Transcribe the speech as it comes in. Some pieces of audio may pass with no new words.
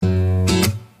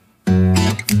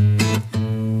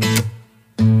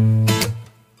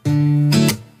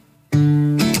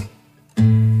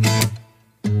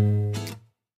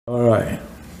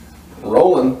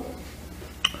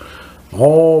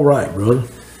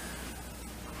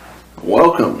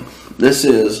Welcome. This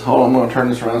is, hold on, I'm going to turn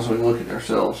this around so we can look at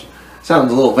ourselves.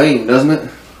 Sounds a little vain, doesn't it?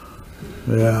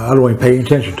 Yeah, I don't even pay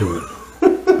attention to it.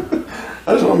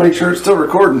 I just want to make sure it's still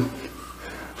recording.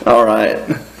 All right.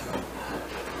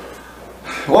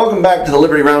 Welcome back to the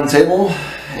Liberty Roundtable,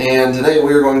 and today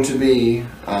we are going to be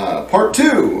part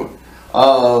 2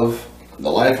 of the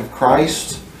life of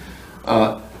Christ.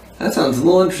 That sounds a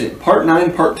little interesting. Part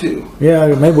 9, part 2.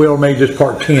 Yeah, maybe we'll make this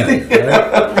part 10. Right?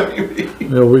 Yeah, maybe. You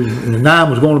know, 9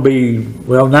 was going to be,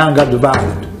 well, 9 got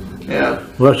divided. Yeah.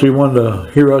 Unless you wanted to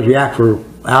hear us yak for an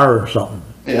hour or something.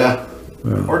 Yeah.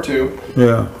 Or 2.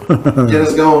 Yeah. Get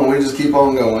us going. We just keep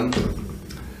on going.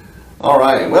 All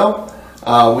right. Well,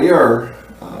 we are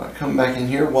coming back in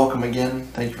here. Welcome again.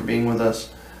 Thank you for being with us.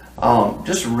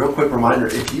 Just a real quick reminder,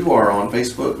 if you are on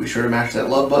Facebook, be sure to mash that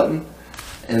love button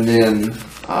and then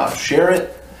share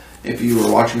it. If you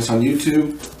are watching us on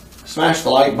YouTube, smash the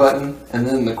like button, and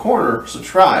then in the corner,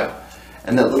 subscribe.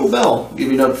 And that little bell will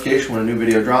give you notification when a new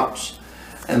video drops.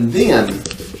 And then,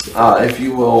 if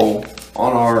you will,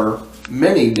 on our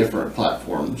many different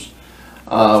platforms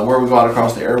where we go out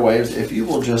across the airwaves, if you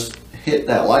will just hit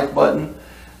that like button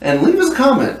and leave us a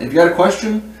comment. If you got a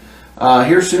question,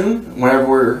 here soon, whenever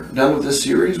we're done with this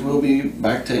series, we'll be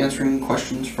back to answering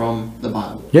questions from the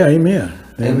Bible. Yeah, amen.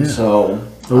 Amen. And so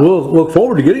we'll look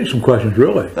forward to getting some questions,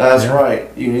 really. That's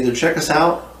right. You can either check us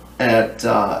out at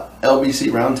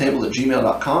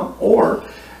lbcroundtable@gmail.com or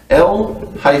L-B,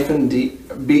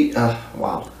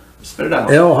 spit it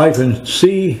out.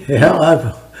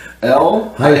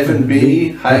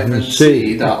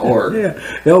 L-B-C.org. Yeah,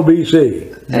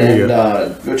 LBC. And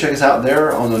go check us out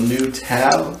there on the new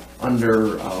tab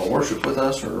under Worship with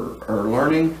Us or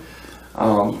Learning.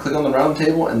 Click on the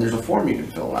roundtable and there's a form you can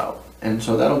fill out. And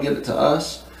so that'll get it to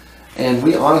us. And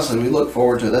we look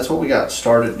forward to it. That's what we got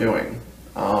started doing.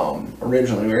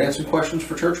 Originally, we were answering questions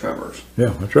for church members.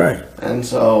 Yeah, that's right. And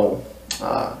so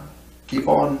keep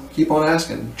on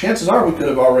asking. Chances are we could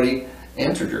have already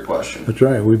answered your question. That's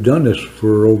right. We've done this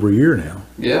for over a year now.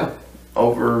 Yeah,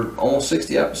 over almost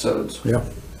 60 episodes. Yeah,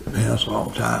 that's a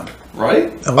long time.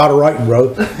 Right? A lot of writing,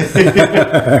 bro.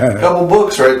 A couple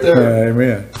books right there. Yeah,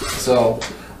 amen. So,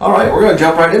 all right, we're going to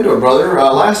jump right into it, brother.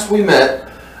 Last we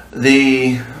met,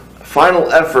 the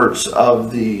final efforts of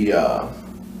the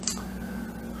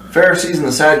Pharisees and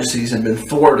the Sadducees had been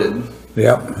thwarted.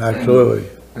 Yeah, absolutely.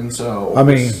 And so, I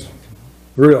mean,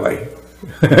 really.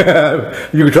 You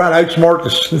can try to outsmart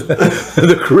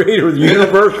the creator of the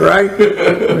universe, right?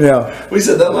 Yeah. We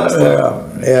said that last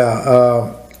time.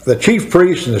 The chief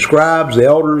priests and the scribes, the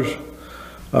elders,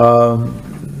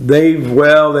 they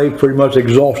pretty much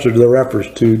exhausted their efforts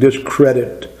to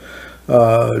discredit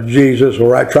Jesus,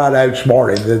 or I tried to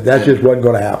outsmart him. That just wasn't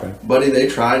going to happen. Buddy, they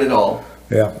tried it all.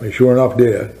 Yeah, they sure enough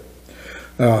did.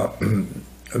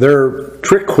 Their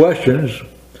trick questions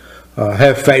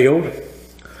have failed.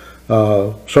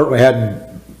 Certainly hadn't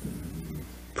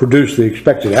produced the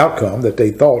expected outcome that they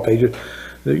thought. They just,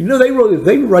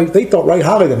 they thought right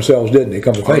highly of themselves, didn't they?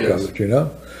 Come to think of it,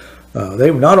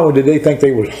 they not only did they think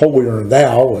they was holier than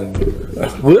thou, and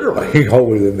literally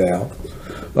holier than thou,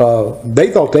 they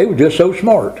thought they were just so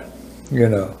smart,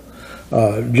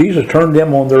 Jesus turned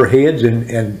them on their heads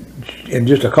in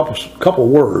just a couple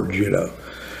words,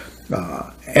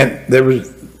 and there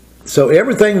was. So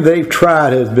everything they've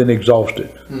tried has been exhausted.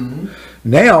 Mm-hmm.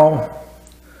 Now,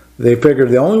 they figure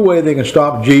the only way they can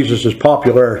stop Jesus'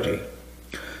 popularity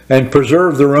and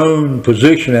preserve their own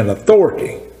position and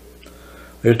authority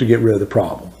is to get rid of the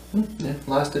problem. Yeah,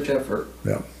 last-ditch effort.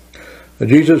 Yeah,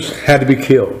 Jesus had to be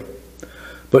killed,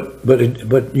 but they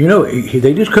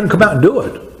just couldn't come out and do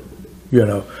it.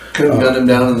 Couldn't gun him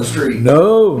down in the street.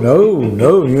 No.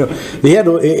 It had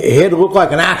to look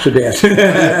like an accident.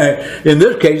 In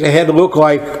this case, it had to look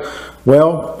like,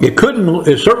 well, it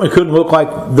certainly couldn't look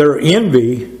like their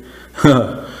envy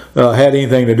had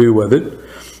anything to do with it.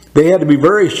 They had to be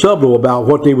very subtle about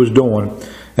what they was doing,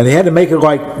 and they had to make it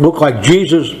look like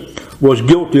Jesus was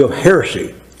guilty of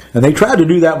heresy. And they tried to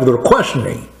do that with their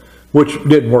questioning, which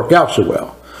didn't work out so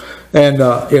well. And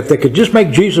if they could just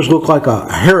make Jesus look like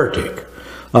a heretic,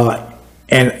 and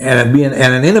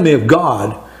an enemy of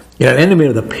God, and an enemy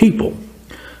of the people,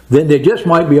 then they just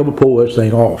might be able to pull this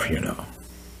thing off,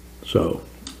 So,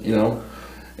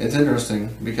 it's interesting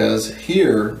because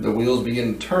here the wheels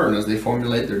begin to turn as they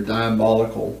formulate their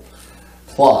diabolical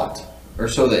plot, or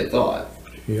so they thought.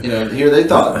 Yeah. Here they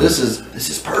thought this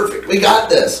is perfect. We got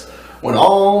this. When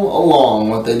all along,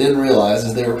 what they didn't realize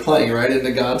is they were playing right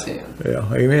into God's hand.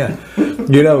 Yeah, amen.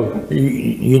 You know, you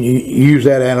use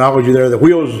that analogy there. The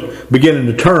wheels beginning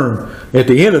to turn. At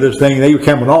the end of this thing, they were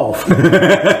coming off.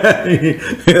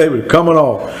 They were coming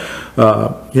off.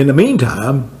 In the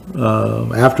meantime,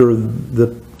 after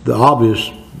the obvious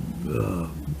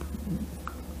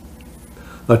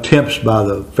attempts by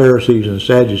the Pharisees and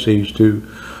Sadducees to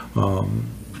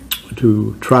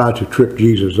try to trip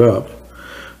Jesus up,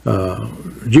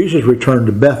 Jesus returned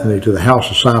to Bethany to the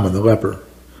house of Simon the leper.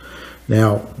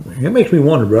 Now, it makes me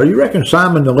wonder, brother, you reckon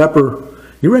Simon the leper,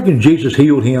 you reckon Jesus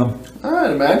healed him?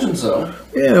 I'd imagine so.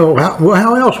 You know,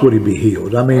 how else would he be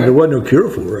healed? I mean, there wasn't no cure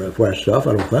for that stuff,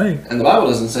 I don't think. And the Bible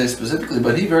doesn't say specifically,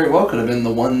 but he very well could have been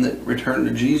the one that returned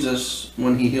to Jesus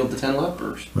when he healed the 10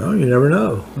 lepers. Well, you never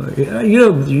know. You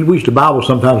know, we wish the Bible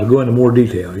sometimes would go into more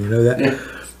detail, you know that? Yeah.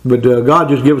 But God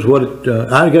just gives what it,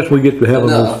 I guess we get to heaven.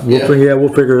 Enough, We'll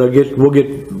figure it.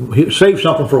 We'll save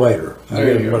something for later.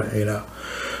 There you go. You know,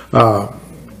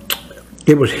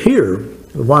 it was here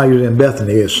while he was in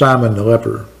Bethany as Simon the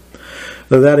leper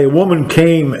that a woman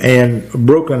came and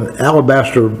broke an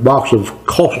alabaster box of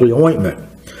costly ointment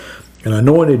and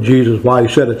anointed Jesus while he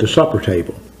sat at the supper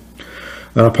table.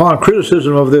 And upon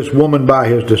criticism of this woman by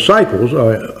his disciples,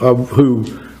 of who,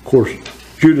 of course,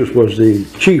 Judas was the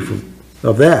chief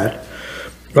of that,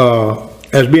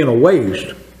 as being a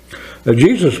waste,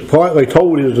 Jesus quietly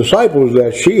told his disciples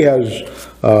that she has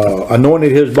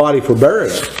anointed his body for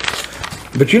burial.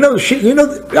 But you know,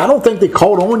 I don't think they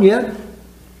caught on yet.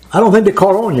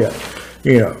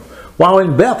 You know, while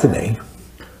in Bethany,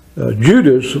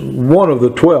 Judas, one of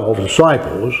the 12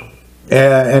 disciples,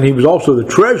 and he was also the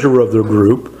treasurer of their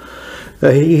group,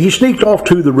 he sneaked off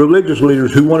to the religious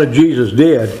leaders who wanted Jesus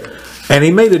dead, and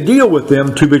he made a deal with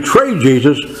them to betray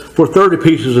Jesus for 30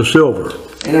 pieces of silver.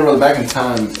 And really, back in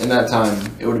that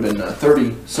time, it would have been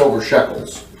 30 silver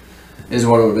shekels is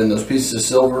what it would have been, those pieces of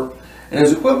silver. And it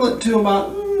was equivalent to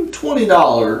about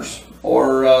 $20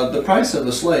 or the price of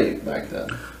a slave back then.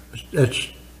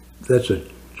 That's a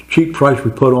cheap price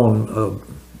we put on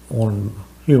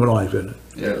human life, isn't it?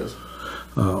 Yeah, it is.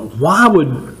 Why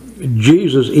would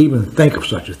Jesus even think of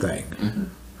such a thing? Mm-hmm.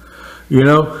 You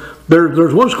know,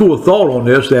 there's one school of thought on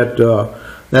this that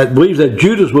believes that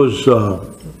Judas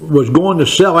was going to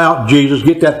sell out Jesus,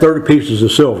 get that 30 pieces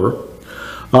of silver,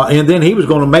 and then he was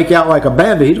going to make out like a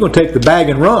bandit. He's going to take the bag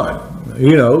and run.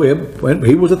 You know,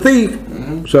 he was a thief.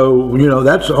 Mm-hmm. So, you know,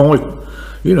 that's only,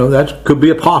 you know, that could be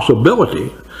a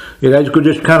possibility. It could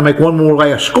just kind of make one more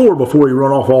last score before you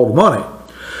run off all the money.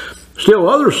 Still,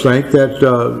 others think that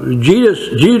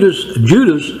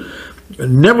Judas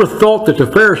never thought that the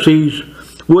Pharisees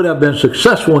would have been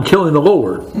successful in killing the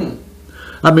Lord.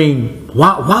 I mean,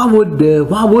 why would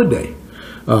they?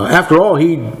 After all,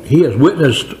 he has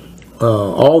witnessed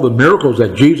all the miracles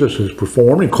that Jesus has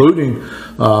performed, including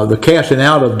the casting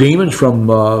out of demons from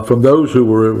those who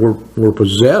were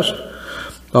possessed.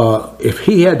 If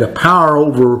he had the power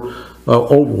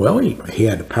he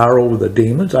had the power over the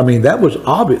demons. I mean, that was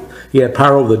obvious. He had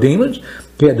power over the demons.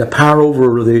 He had the power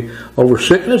over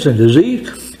sickness and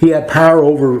disease. He had power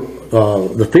over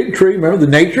the fig tree. Remember the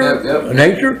nature? Yep.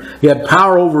 Nature. He had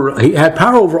power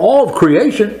over all of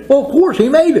creation. Well, of course, he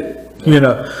made it. You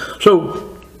know,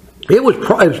 so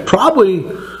it's probably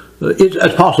a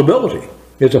possibility.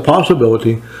 It's a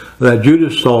possibility that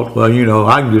Judas thought, well, you know,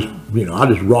 I just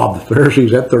rob the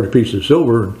Pharisees that 30 pieces of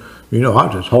silver, and you know, I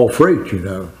just haul freight. You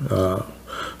know,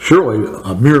 surely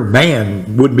a mere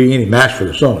man wouldn't be any match for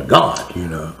the Son of God. You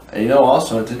know. And you know,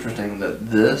 also it's interesting that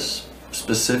this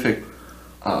specific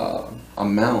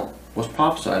amount was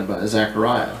prophesied by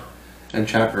Zechariah in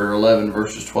chapter 11,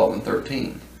 verses 12 and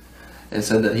 13. It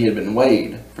said that he had been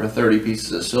weighed for 30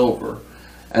 pieces of silver,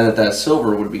 and that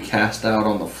silver would be cast out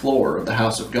on the floor of the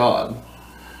house of God.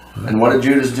 And what did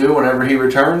Judas do whenever he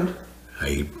returned?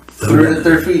 He threw it at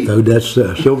their feet. Threw that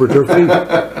silver at their feet.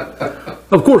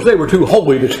 Of course, they were too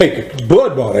holy to take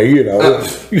blood money, you know.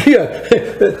 Yeah,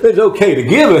 it's okay to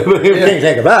give it, but you can't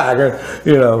take it back.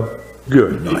 You know,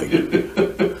 good night.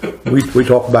 We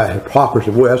talk about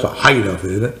hypocrisy. Boy, that's a height of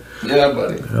it, isn't it? Yeah,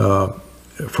 buddy.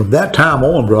 From that time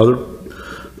on, brother,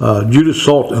 Judas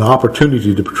sought an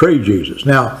opportunity to betray Jesus.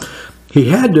 Now, he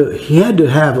had to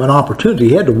have an opportunity.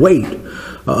 He had to wait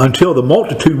until the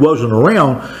multitude wasn't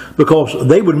around, because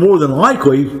they would more than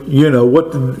likely,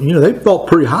 they thought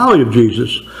pretty highly of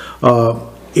Jesus.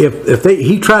 If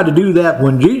he tried to do that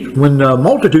when the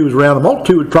multitude was around, the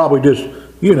multitude would probably just,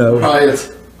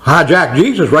 hijack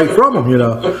Jesus right from him,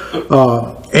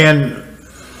 and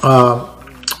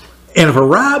if a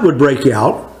riot would break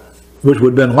out, which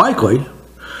would have been likely,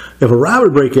 if a riot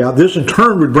would break out, this in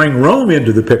turn would bring Rome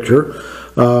into the picture,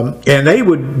 and they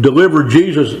would deliver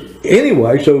Jesus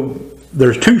anyway. So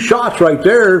there's two shots right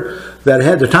there that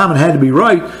had the timing had to be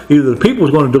right. Either the people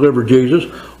was going to deliver Jesus,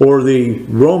 or the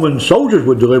Roman soldiers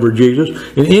would deliver Jesus.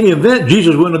 In any event,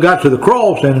 Jesus wouldn't have got to the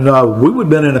cross, and we would have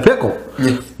been in a pickle,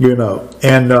 you know.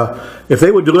 And if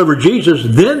they would deliver Jesus,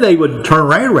 then they would turn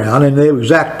right around and they would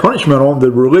exact punishment on the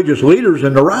religious leaders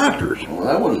and the rioters. Well,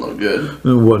 that wouldn't look good.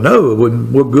 Well, no, it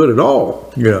wouldn't look good at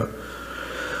all, you know.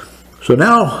 So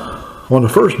now, on the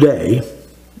first day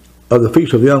of the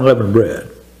Feast of the Unleavened Bread,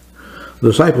 the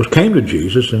disciples came to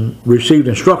Jesus and received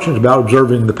instructions about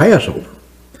observing the Passover.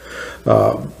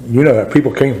 You know,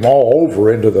 people came from all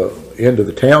over into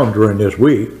the town during this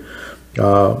week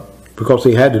because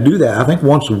they had to do that. I think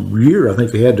once a year. I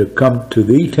think they had to come to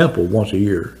the temple once a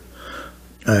year.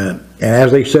 And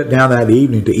as they sat down that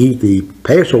evening to eat the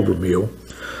Passover meal,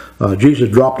 Jesus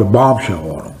dropped a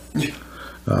bombshell on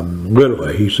them.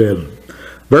 Literally, he said,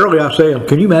 "Verily I say,"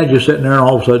 can you imagine just sitting there and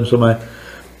all of a sudden somebody,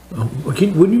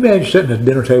 wouldn't you imagine sitting at the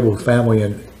dinner table with family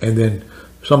and then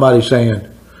somebody saying,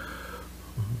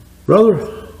 "Brother,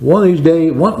 one of these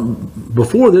days,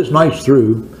 before this night's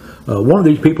through, one of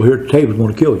these people here at the table is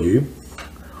going to kill you."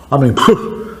 I mean,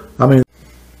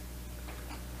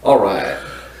 All right.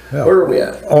 Yeah. Where are we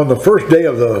at? On the first day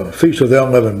of the Feast of the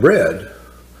Unleavened Bread,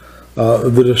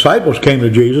 the disciples came to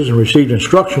Jesus and received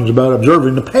instructions about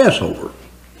observing the Passover.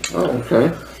 Oh,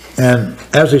 okay. And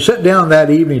as they sat down that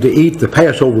evening to eat the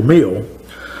Passover meal,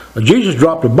 Jesus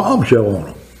dropped a bombshell on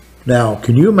them. Now,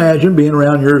 can you imagine being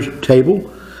around your table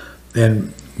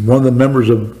and one of the members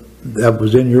that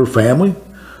was in your family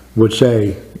would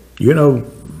say, "You know,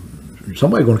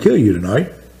 somebody's going to kill you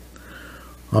tonight"?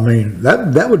 I mean,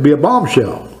 that would be a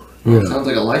bombshell. Well, it sounds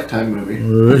like a Lifetime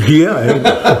movie. Yeah,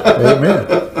 amen.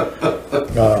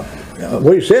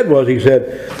 What he said,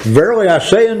 "Verily I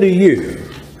say unto you,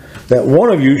 that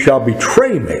one of you shall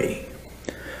betray me."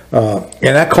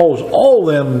 And that caused all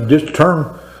of them just to turn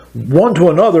one to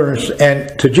another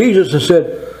and to Jesus and said,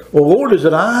 "Well, Lord, is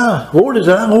it I? Lord, is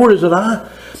it I? Lord, is it I?"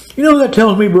 You know what that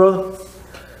tells me, brother?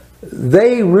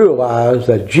 They realized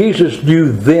that Jesus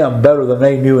knew them better than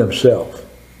they knew himself.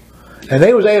 And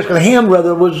they was asking him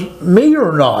whether it was me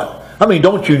or not. I mean,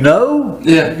 don't you know?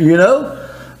 Yeah. You know?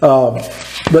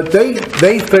 But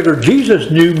they figured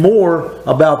Jesus knew more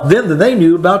about them than they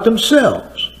knew about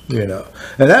themselves, you know.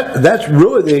 And that's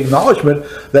really the acknowledgement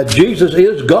that Jesus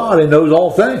is God and knows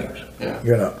all things. Yeah,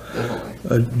 you know.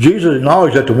 Definitely. Jesus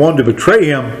acknowledged that the one to betray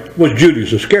him was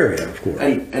Judas Iscariot, of course.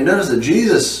 And notice that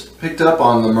Jesus picked up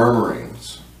on the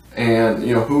murmurings and,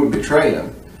 you know, who would betray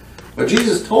him. But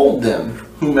Jesus told them,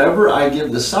 "Whomever I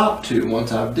give the sop to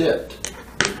once I've dipped,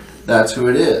 that's who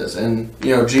it is." And,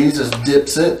 you know, Jesus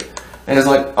dips it. And it's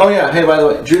like, "Oh yeah, hey, by the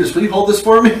way, Judas, will you hold this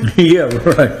for me?" Yeah,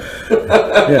 right.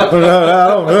 Yeah.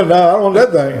 No, I don't want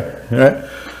that thing. Right?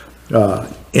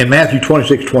 In Matthew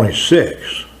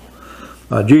 26:26,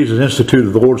 Jesus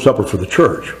instituted the Lord's Supper for the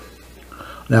church.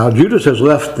 Now, Judas has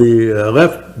left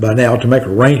by now to make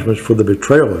arrangements for the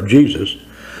betrayal of Jesus.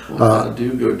 What I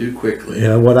do, go do quickly. You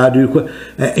know, what I do quick.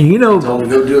 And you know, told him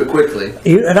to go do it quickly.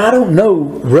 And I don't know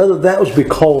whether that was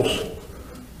because,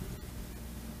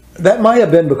 that might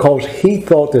have been because he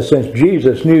thought that since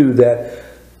Jesus knew that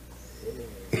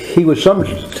he would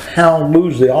somehow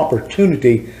lose the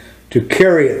opportunity to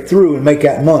carry it through and make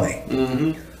that money.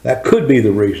 Mm-hmm. That could be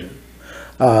the reason.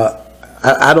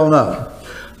 I don't know.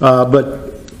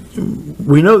 But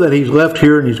we know that he's left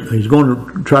here and he's going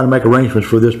to try to make arrangements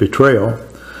for this betrayal.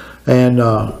 And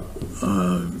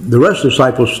the rest of the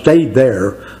disciples stayed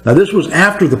there. Now this was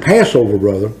after the Passover,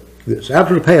 brother. It's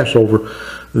after the Passover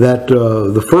that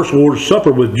the first Lord's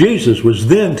Supper with Jesus was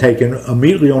then taken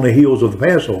immediately on the heels of the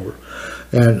Passover.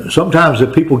 And sometimes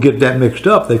if people get that mixed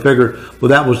up, they figure, well,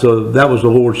 that was the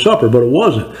Lord's Supper, but it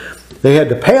wasn't. They had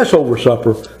the Passover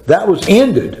supper. That was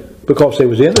ended because they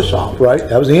was in the sop, right?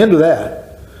 That was the end of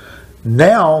that.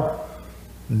 Now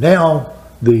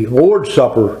the Lord's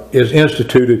Supper is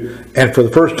instituted, and for the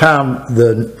first time,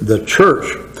 the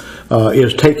church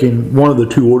is taking one of the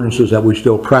two ordinances that we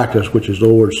still practice, which is the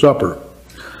Lord's Supper.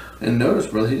 And notice,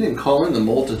 brother, he didn't call in the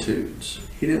multitudes.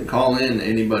 He didn't call in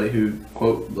anybody who,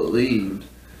 quote, believed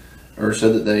or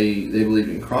said that they believed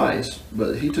in Christ,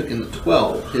 but he took in the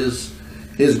 12,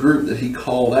 his group that he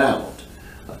called out.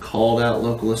 Called out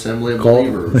local assembly of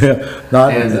believers. Yeah,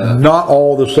 not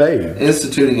all the saved.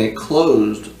 Instituting a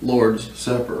closed Lord's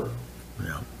Supper.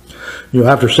 Yeah. You know,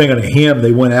 after singing a hymn,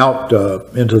 they went out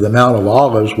into the Mount of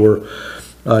Olives where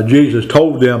Jesus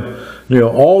told them, you know,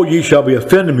 "All ye shall be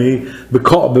offended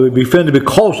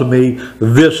because of me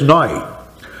this night."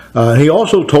 He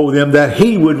also told them that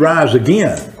he would rise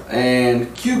again.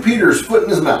 And cue Peter's foot in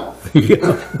his mouth.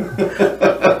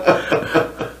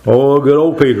 Oh, good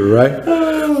old Peter, right?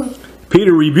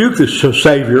 Peter rebuked the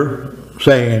Savior,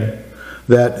 saying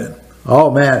that, oh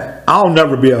man, I'll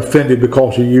never be offended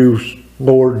because of you,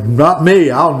 Lord. Not me.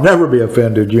 I'll never be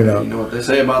offended, you know. You know what they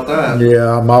say about that?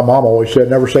 Yeah, my mom always said,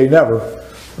 never say never.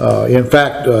 In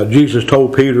fact, Jesus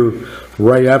told Peter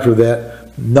right after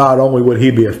that, not only would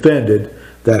he be offended,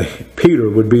 that Peter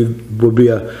would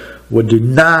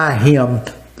deny him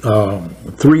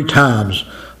 3 times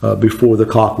before the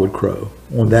cock would crow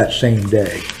on that same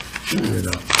day. You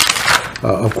know.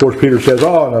 Of course, Peter says,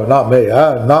 "Oh no, not me!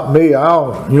 Not me!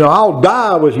 I'll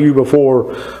die with you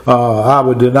before I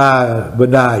would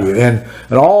deny you." And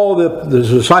all the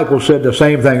disciples said the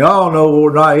same thing. "Oh no,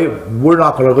 Lord, we're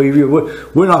not going to leave you.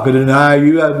 We're not going to deny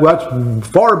you. That's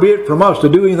far be it from us to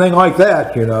do anything like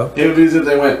that." You know. It would be as if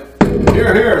they went,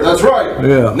 "Here, that's right.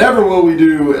 Yeah. Never will we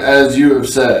do as you have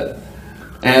said."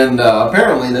 And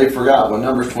apparently they forgot what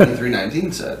Numbers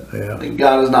 23:19 said. Yeah. That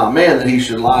God is not man that he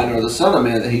should lie, nor the son of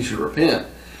man that he should repent.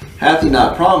 Hath he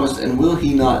not promised, and will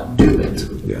he not do it?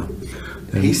 Yeah.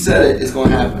 He said it, it's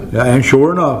going to happen. Yeah, and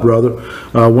sure enough, brother,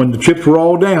 when the chips were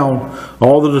all down,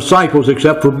 all the disciples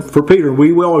except for Peter,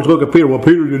 we always look at Peter. Well,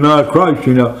 Peter denied Christ,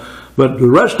 you know, but the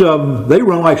rest of them, they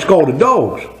run like scalded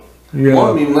dogs. Yeah. One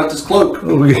of them even left his cloak.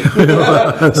 Scared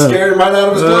him right out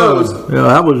of his clothes. Yeah,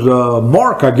 that was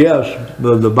Mark, I guess.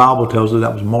 The Bible tells us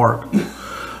that was Mark.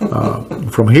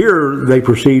 From here, they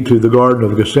proceed to the Garden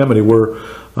of Gethsemane, where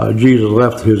Jesus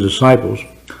left his disciples.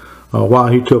 While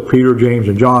he took Peter, James,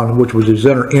 and John, which was his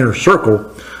inner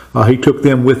circle, he took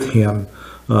them with him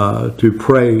to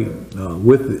pray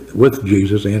with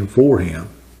Jesus and for him.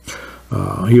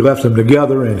 He left them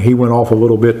together, and he went off a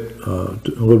little bit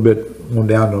on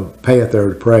down the path there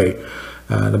to pray.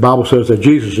 The Bible says that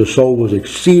Jesus' soul was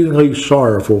exceedingly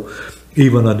sorrowful,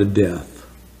 even unto death.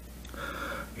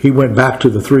 He went back to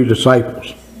the 3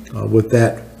 disciples with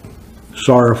that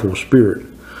sorrowful spirit,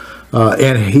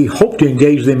 and he hoped to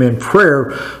engage them in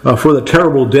prayer for the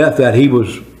terrible death that he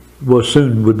was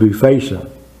soon would be facing.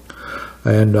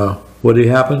 And what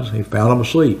happens? He found them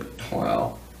asleep.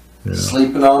 Wow. Yeah.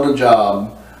 Sleeping on the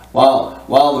job.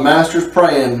 While the master's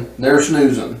praying, they're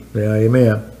snoozing. Yeah,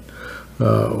 amen.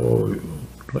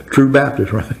 Like true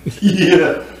Baptist, right?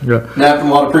 Yeah. Yeah. Napping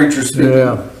while the preacher's speaking.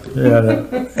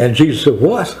 Yeah. And Jesus said,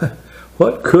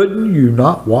 What? Couldn't you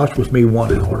not watch with me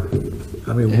 1 hour?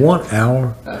 I mean, 1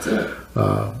 hour. That's it.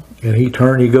 And he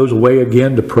goes away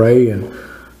again to pray. And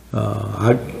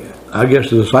I guess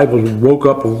the disciples woke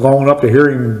up long enough to hear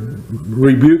him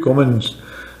rebuke them.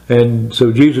 And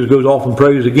so Jesus goes off and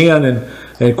prays again. And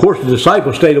of course, the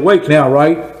disciples stayed awake now,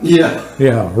 right? Yeah.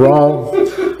 Yeah, wrong.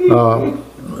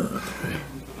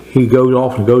 He goes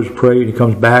off and goes to pray, and he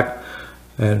comes back,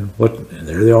 and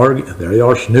there they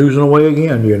are snoozing away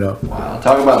again, you know. Wow,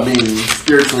 talk about being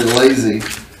spiritually lazy.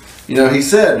 You know, he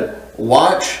said,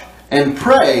 "Watch and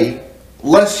pray,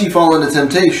 lest ye fall into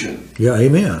temptation." Yeah,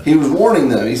 amen. He was warning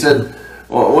them. He said,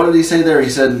 well, what did he say there? He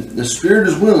said, "The spirit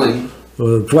is willing,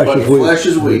 The but the flesh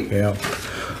is weak." Yeah.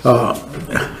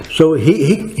 So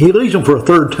he leads them for a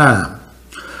 3rd time,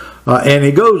 and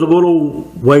he goes a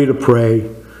little way to pray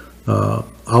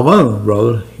alone,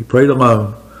 brother. He prayed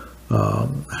alone.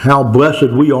 How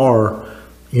blessed we are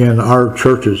in our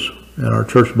churches and our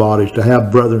church bodies to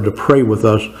have brethren to pray with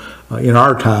us in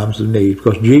our times of need.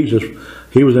 Because Jesus,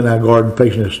 he was in that garden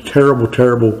facing this terrible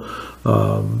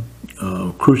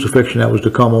crucifixion that was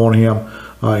to come on him,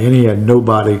 and he had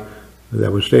nobody that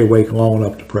would stay awake long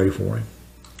enough to pray for him.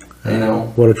 You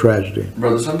know, what a tragedy.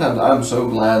 Brother, sometimes I'm so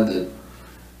glad that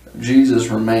Jesus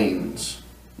remains.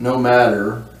 No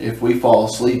matter if we fall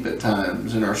asleep at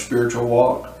times in our spiritual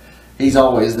walk, he's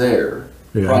always there,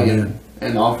 praying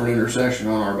and offering intercession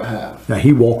on our behalf. Now,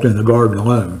 he walked in the garden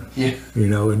alone. Yeah. You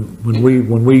know, and when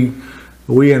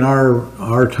we in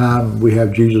our time, we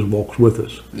have Jesus walks with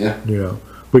us. Yeah. You know,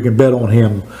 we can bet on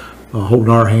him holding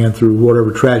our hand through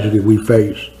whatever tragedy we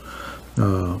face.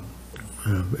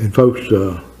 And folks,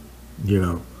 you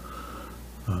know,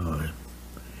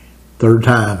 3rd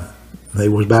time they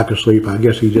was back asleep. I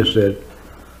guess he just said,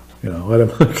 you know, let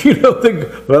them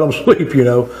sleep. You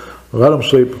know, let them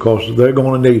sleep because they're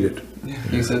going to need it.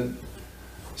 He said,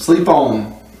 "Sleep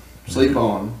on, sleep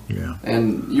on." Yeah.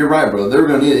 And you're right, brother. They were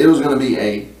going to need it. It was going to be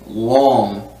a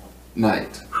long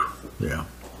night. Yeah.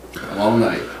 A long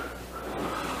night.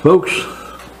 Folks,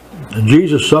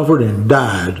 Jesus suffered and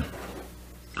died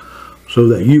so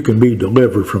that you can be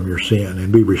delivered from your sin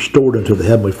and be restored unto the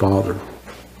Heavenly Father.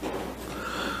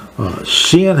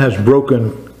 Sin has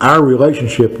broken our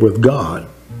relationship with God,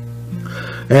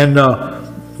 And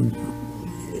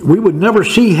we would never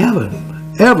see heaven,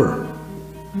 ever.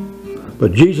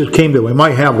 But Jesus came that we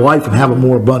might have life and have it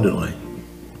more abundantly.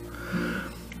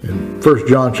 In 1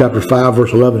 John chapter 5,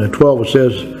 verse 11 and 12, it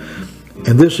says,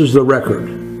 "And this is the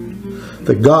record,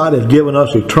 that God has given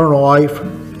us eternal life,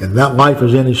 and that life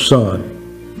is in his Son.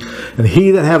 And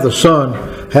he that hath the Son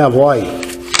have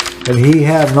life, and he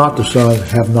have not the Son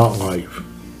have not life."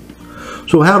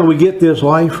 So how do we get this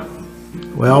life?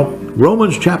 Well,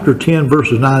 Romans chapter 10,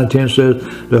 verses 9 and 10 says,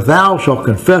 "If thou shalt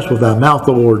confess with thy mouth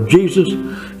the Lord Jesus,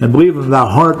 and believe in thy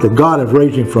heart that God hath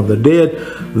raised him from the dead,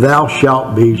 thou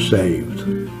shalt be saved.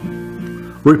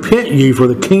 Repent ye, for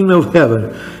the kingdom of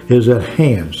heaven is at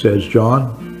hand," says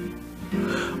John.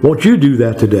 Won't you do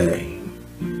that today?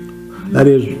 That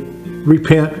is,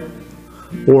 repent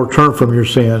or turn from your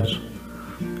sins.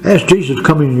 Ask Jesus to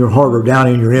come in your heart or down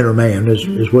in your inner man,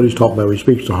 is what he's talking about. He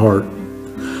speaks to heart.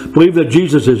 Believe that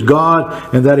Jesus is God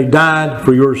and that he died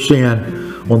for your sin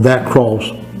on that cross.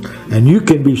 And you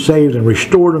can be saved and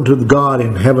restored unto God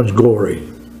in heaven's glory.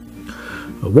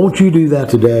 Won't you do that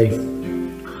today?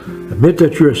 Admit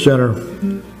that you're a sinner,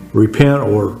 repent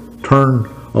or turn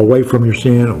away from your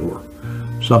sin, or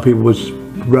some people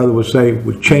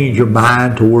would change your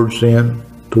mind towards sin,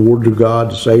 towards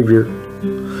God, the Savior.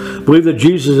 Believe that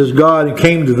Jesus is God and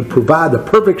came to provide the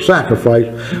perfect sacrifice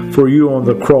for you on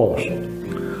the cross.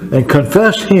 And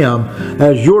confess him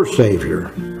as your Savior,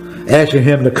 asking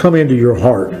him to come into your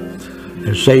heart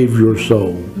and save your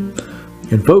soul.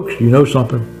 And folks, you know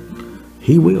something?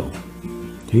 He will.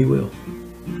 He will.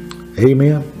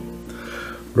 Amen.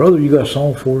 Brother, you got a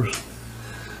song for us?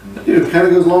 I do. It kind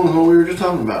of goes along with what we were just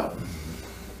talking about.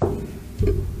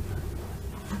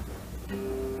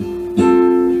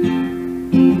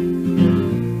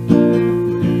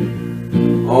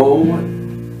 Oh, what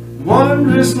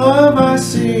wondrous love I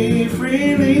see,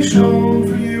 freely shown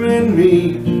for you and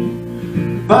me,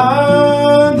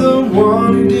 by the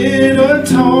one who did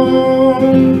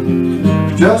atone.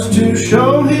 Just to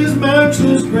show his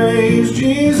matchless grace,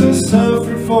 Jesus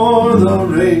suffered for the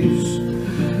race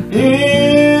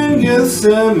in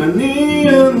Gethsemane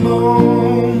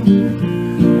alone.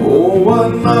 Oh,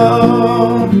 what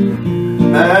love,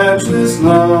 matchless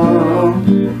love.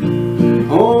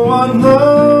 Oh, what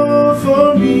love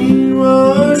for me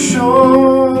was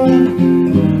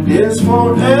shown. Yes,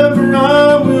 forever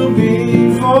I will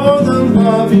be for the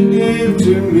love he gave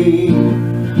to me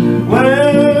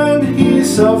when he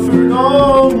suffered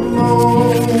all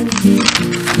alone.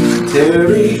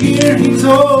 Tarry here, he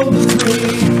told the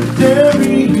three,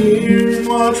 tarry here and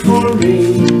watch for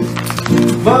me.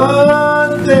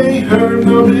 But they heard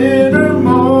no bitter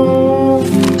moan,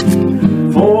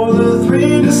 for the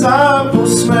three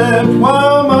disciples slept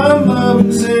while my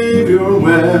loving Savior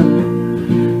wept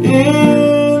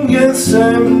in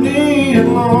Gethsemane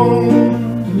alone.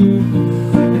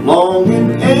 Long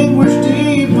in anguish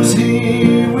deep was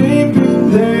he,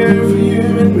 weeping there for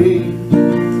you and me.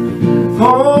 For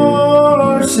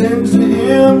our sins to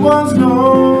him was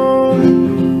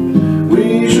known.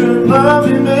 We should love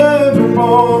him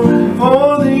evermore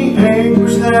for the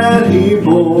anguish that he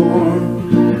bore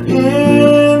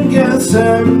in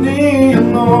Gethsemane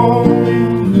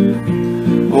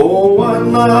alone. Oh, what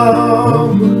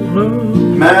love,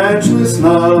 matchless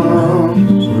love.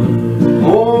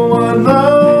 Oh, what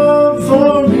love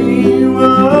for me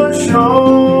was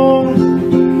shown.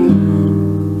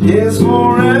 Yes,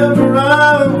 forever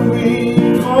I will be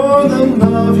for the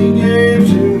love he gave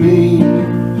to me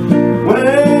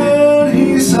when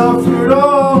he suffered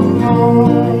all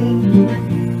alone.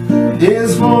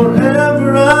 Yes,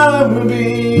 forever I will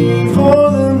be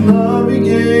for the love he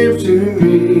gave to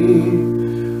me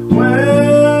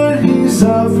when he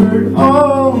suffered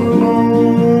all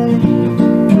alone.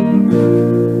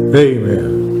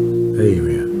 Amen.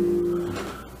 Amen.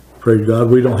 Praise God,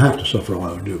 we don't have to suffer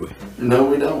alone, do we? No,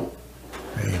 we don't.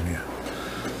 Amen.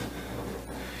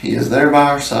 He is there by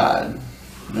our side,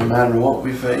 no matter what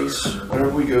we face,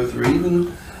 whatever we go through.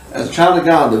 Even as a child of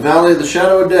God, the valley of the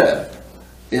shadow of death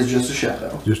is just a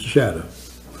shadow. Just a shadow.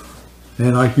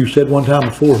 And like you said one time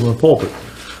before from the pulpit,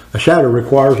 a shadow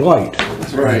requires light.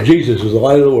 That's right. And Jesus is the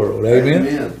light of the world. Amen?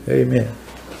 Amen. Amen.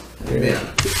 Amen.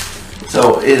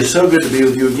 So it is so good to be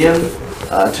with you again.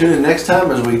 Tune in next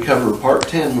time as we cover part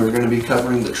 10. We're going to be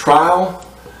covering the trial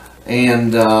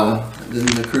and then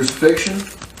the crucifixion.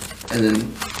 And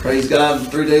then, praise God,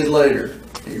 3 days later,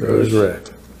 he rose.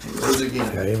 He rose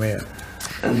again. Amen.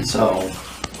 And so,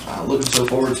 looking so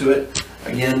forward to it.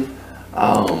 Again,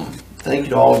 thank you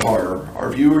to all of our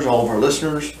viewers, all of our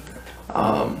listeners.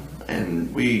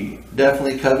 And we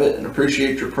definitely covet and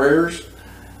appreciate your prayers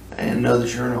and know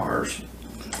that you're in ours.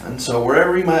 And so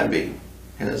wherever you might be,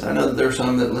 because I know that there's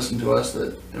some that listen to us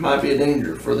that it might be a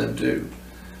danger for them too.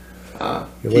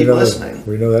 Keep listening.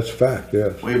 We know that's a fact,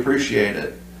 yes. We appreciate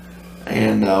it.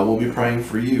 And we'll be praying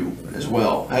for you as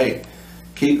well. Hey,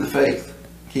 keep the faith.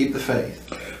 Keep the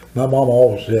faith. My mom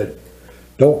always said,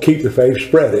 don't keep the faith,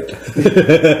 spread it.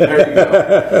 There you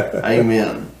go.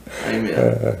 Amen.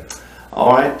 Amen.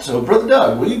 All right. So, Brother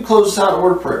Doug, will you close us out in a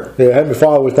word of prayer? Yeah, Heavenly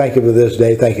Father, we thank you for this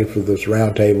day. Thank you for this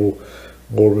round table.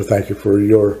 Lord, we thank you for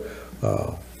your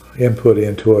input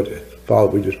into it.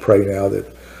 Father, we just pray now that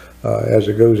as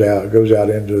it goes out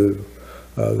into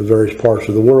the various parts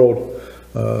of the world,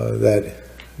 that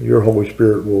your Holy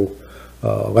Spirit will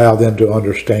allow them to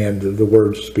understand the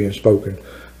words that's being spoken,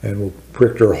 and will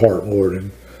prick their heart, Lord,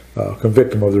 and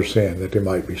convict them of their sin, that they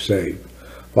might be saved.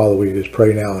 Father, we just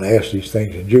pray now and ask these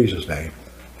things in Jesus' name.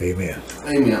 Amen.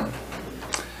 Amen.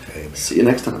 Amen. See you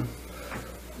next time.